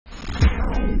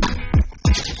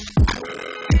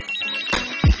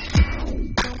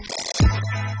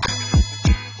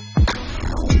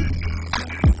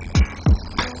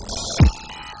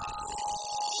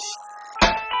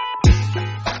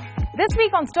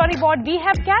Storyboard, we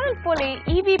have Foley,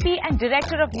 EVP and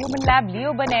Director of Human Lab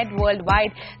Leo Burnett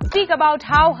Worldwide, speak about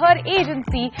how her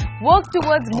agency works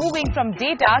towards moving from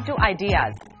data to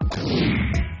ideas.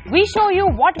 We show you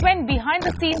what went behind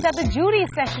the scenes at the jury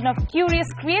session of Curious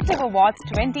Creative Awards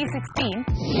 2016.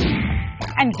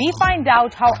 And we find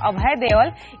out how Abhay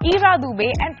Deol, Ira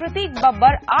Dubey and Prateek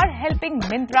Babbar are helping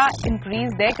Myntra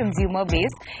increase their consumer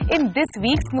base in this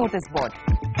week's notice board.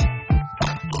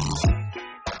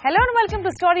 Hello and welcome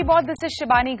to Storyboard. This is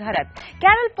Shibani Gharat.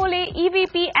 Foley,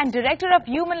 EVP and Director of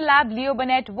Human Lab Leo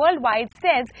Burnett Worldwide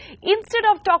says instead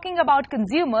of talking about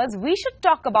consumers, we should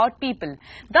talk about people.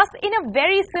 Thus, in a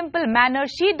very simple manner,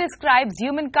 she describes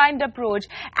humankind approach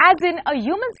as in a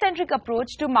human-centric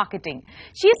approach to marketing.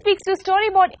 She speaks to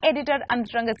Storyboard editor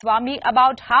Antarangaswamy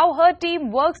about how her team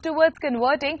works towards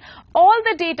converting all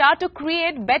the data to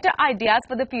create better ideas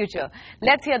for the future.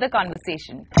 Let's hear the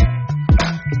conversation.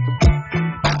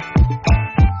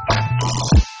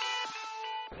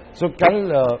 So,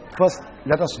 Carol, first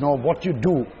let us know what you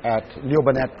do at Leo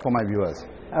Burnett for my viewers.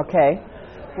 Okay.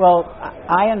 Well,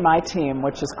 I and my team,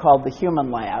 which is called the Human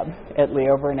Lab at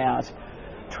Leo Burnett,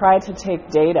 try to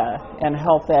take data and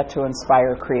help that to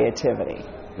inspire creativity.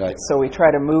 Right. So we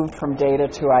try to move from data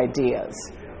to ideas.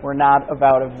 We're not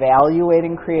about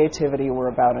evaluating creativity, we're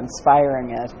about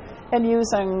inspiring it and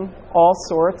using all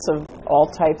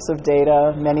types of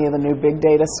data, many of the new big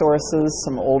data sources,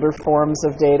 some older forms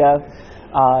of data,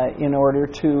 in order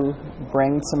to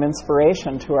bring some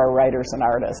inspiration to our writers and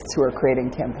artists who are creating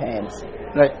campaigns.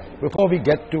 Right. Before we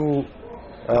get to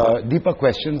deeper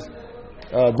questions,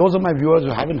 those of my viewers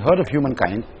who haven't heard of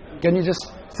humankind, can you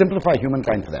just simplify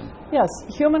humankind for them? Yes,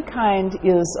 humankind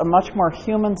is a much more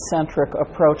human-centric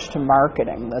approach to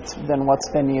marketing than what's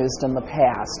been used in the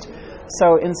past.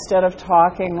 So instead of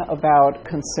talking about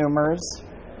consumers,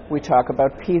 we talk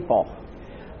about people.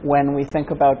 When we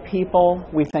think about people,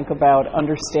 we think about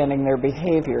understanding their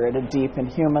behavior at a deep and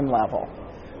human level.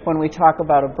 When we talk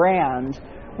about a brand,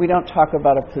 we don't talk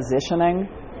about a positioning,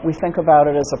 we think about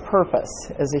it as a purpose,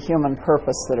 as a human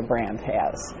purpose that a brand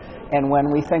has. And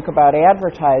when we think about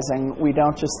advertising, we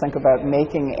don't just think about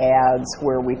making ads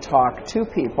where we talk to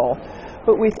people,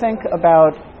 but we think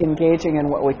about engaging in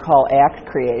what we call act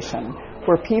creation,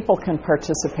 where people can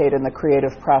participate in the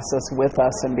creative process with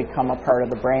us and become a part of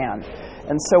the brand.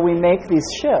 And so we make these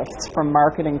shifts from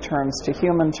marketing terms to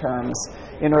human terms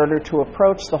in order to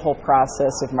approach the whole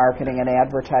process of marketing and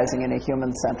advertising in a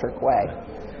human-centric way.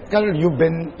 Carol, you've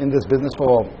been in this business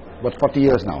for, 40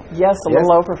 years now? Yes, a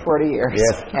little over 40 years.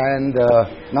 Yes, and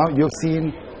now you've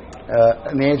seen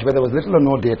an age where there was little or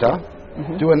no data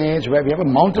to an age where we have a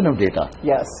mountain of data.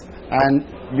 Yes. And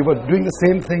you were doing the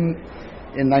same thing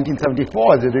in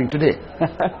 1974 as you're doing today.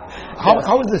 How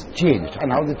has this changed,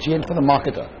 and how has it changed for the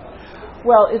marketer?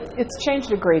 Well, it's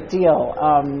changed a great deal,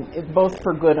 both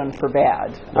for good and for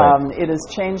bad. Right. It has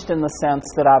changed in the sense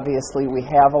that obviously we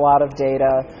have a lot of data,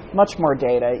 much more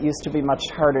data. It used to be much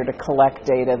harder to collect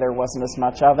data. There wasn't as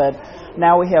much of it.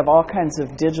 Now we have all kinds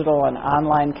of digital and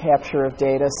online capture of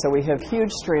data, so we have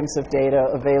huge streams of data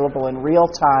available in real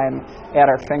time at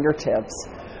our fingertips.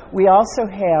 We also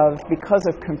have, because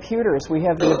of computers, we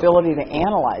have the ability to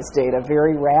analyze data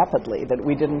very rapidly that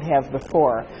we didn't have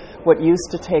before. What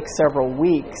used to take several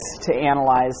weeks to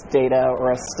analyze data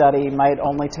or a study might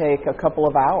only take a couple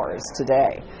of hours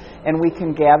today. And we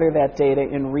can gather that data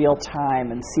in real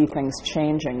time and see things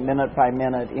changing minute by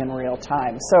minute in real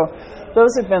time. So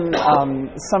those have been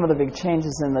some of the big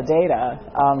changes in the data.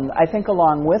 I think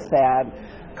along with that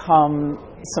come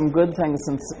some good things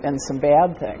and some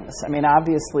bad things. I mean,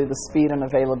 obviously the speed and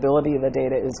availability of the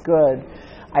data is good.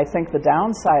 I think the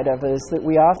downside of it is that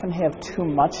we often have too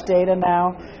much data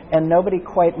now and nobody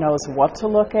quite knows what to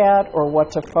look at or what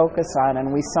to focus on,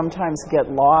 and we sometimes get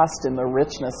lost in the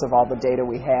richness of all the data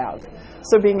we have.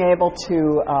 So being able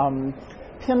to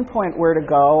pinpoint where to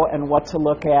go and what to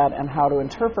look at and how to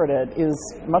interpret it is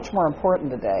much more important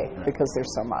today because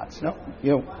there's so much. No,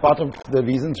 part of the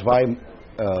reasons why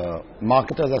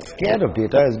marketers are scared of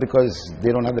data is because they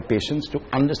don't have the patience to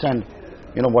understand,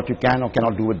 what you can or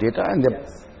cannot do with data, and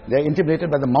they're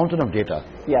intimidated by the mountain of data.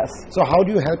 Yes. So how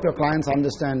do you help your clients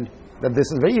understand that this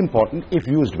is very important if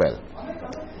used well?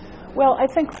 Well, I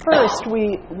think first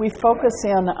we focus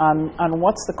in on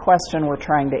what's the question we're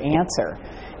trying to answer.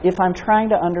 If I'm trying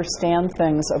to understand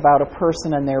things about a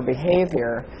person and their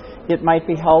behavior, it might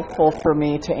be helpful for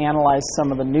me to analyze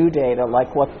some of the new data,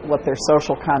 like what their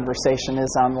social conversation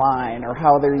is online or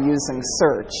how they're using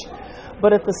search.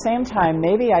 But at the same time,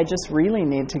 maybe I just really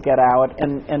need to get out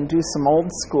and do some old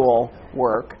school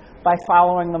work by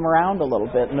following them around a little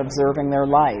bit and observing their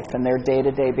life and their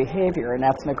day-to-day behavior, an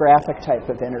ethnographic type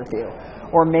of interview.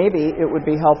 Or maybe it would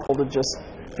be helpful to just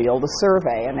field a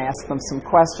survey and ask them some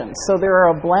questions. So there are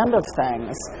a blend of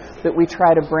things that we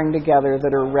try to bring together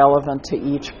that are relevant to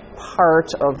each part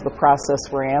of the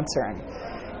process we're answering.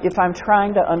 If I'm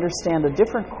trying to understand a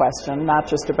different question, not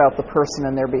just about the person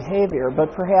and their behavior,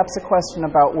 but perhaps a question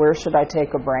about where should I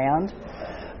take a brand,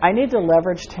 I need to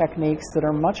leverage techniques that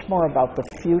are much more about the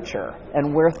future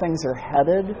and where things are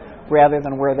headed rather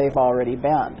than where they've already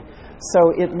been.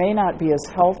 So it may not be as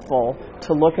helpful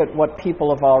to look at what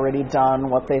people have already done,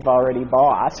 what they've already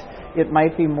bought. It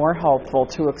might be more helpful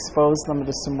to expose them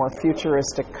to some more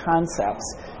futuristic concepts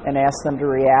and ask them to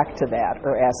react to that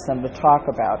or ask them to talk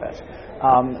about it.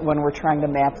 When we're trying to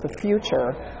map the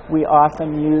future, we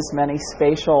often use many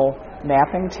spatial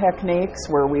mapping techniques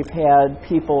where we've had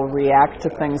people react to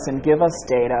things and give us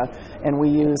data, and we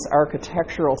use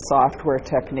architectural software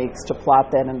techniques to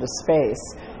plot that into space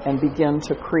and begin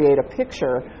to create a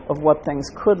picture of what things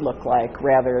could look like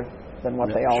rather than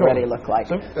what they already look like.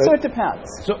 So it depends.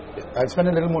 So I spend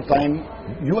a little more time,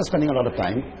 you are spending a lot of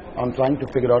time on trying to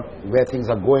figure out where things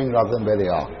are going rather than where they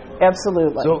are.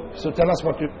 Absolutely. So tell us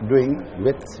what you're doing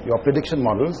with your prediction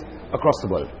models across the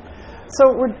world.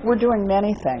 So we're doing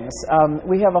many things.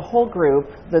 We have a whole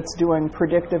group that's doing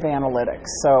predictive analytics.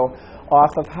 So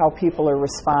off of how people are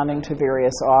responding to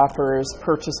various offers,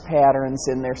 purchase patterns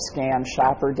in their scan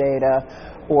shopper data,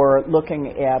 or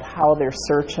looking at how they're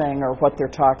searching or what they're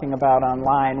talking about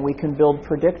online, we can build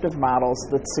predictive models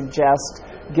that suggest,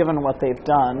 given what they've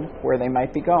done, where they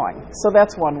might be going. So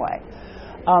that's one way.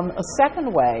 A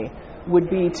second way would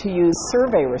be to use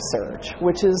survey research,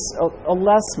 which is a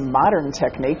less modern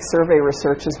technique. Survey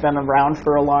research has been around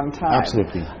for a long time.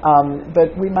 Absolutely.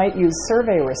 But we might use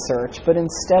survey research, but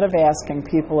instead of asking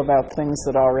people about things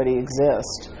that already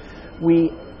exist,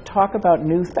 we talk about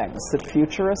new things that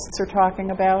futurists are talking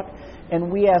about,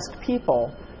 and we ask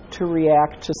people to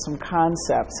react to some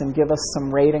concepts and give us some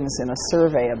ratings in a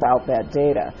survey about that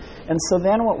data. And so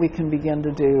then what we can begin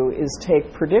to do is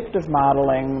take predictive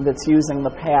modeling that's using the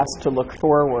past to look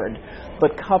forward,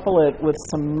 but couple it with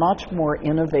some much more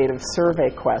innovative survey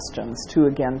questions to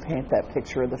again paint that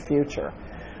picture of the future.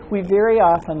 We very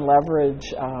often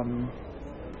leverage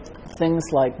things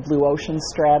like blue ocean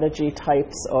strategy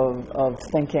types of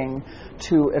thinking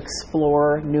to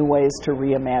explore new ways to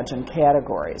reimagine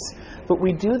categories. But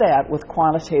we do that with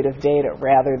quantitative data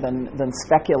rather than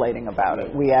speculating about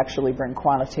it. We actually bring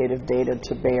quantitative data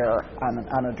to bear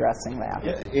on addressing that.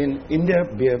 Yeah. In India,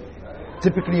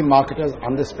 typically marketers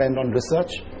underspend on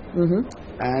research. Mm-hmm.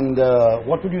 And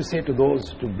what would you say to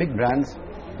those big brands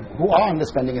who are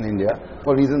underspending in India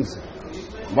for reasons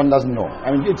one doesn't know?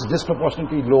 I mean, it's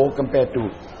disproportionately low compared to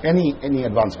any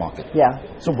advanced market. Yeah.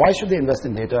 So why should they invest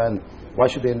in data, and why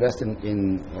should they invest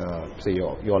in say,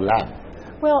 your lab?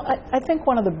 Well, I think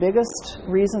one of the biggest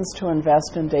reasons to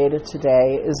invest in data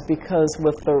today is because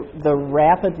with the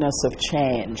rapidness of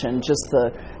change and just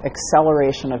the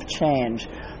acceleration of change,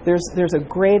 there's a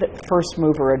great first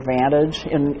mover advantage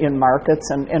in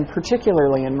markets, and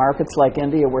particularly in markets like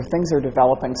India where things are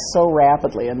developing so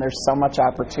rapidly and there's so much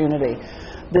opportunity.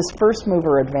 This first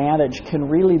mover advantage can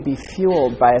really be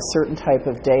fueled by a certain type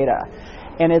of data.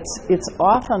 And it's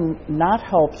often not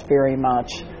helped very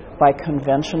much by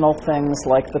conventional things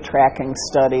like the tracking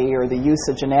study or the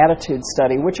usage and attitude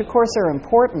study, which of course are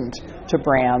important to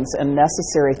brands and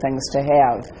necessary things to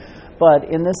have. But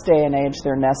in this day and age,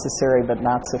 they're necessary but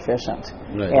not sufficient.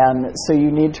 Right. And so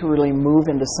you need to really move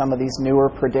into some of these newer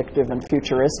predictive and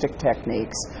futuristic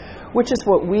techniques, which is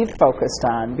what we've focused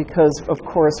on because, of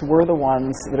course, we're the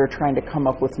ones that are trying to come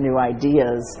up with new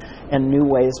ideas and new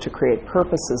ways to create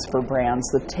purposes for brands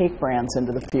that take brands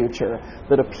into the future,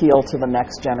 that appeal to the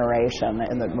next generation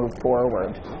and that move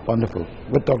forward. Wonderful.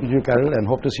 Good talking to you, Carol, and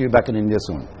hope to see you back in India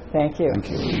soon. Thank you.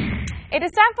 Thank you. It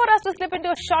is time for us to slip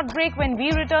into a short break. When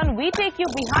we return, we take you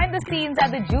behind the scenes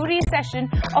at the jury session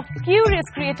of Curious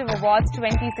Creative Awards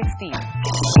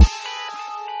 2016.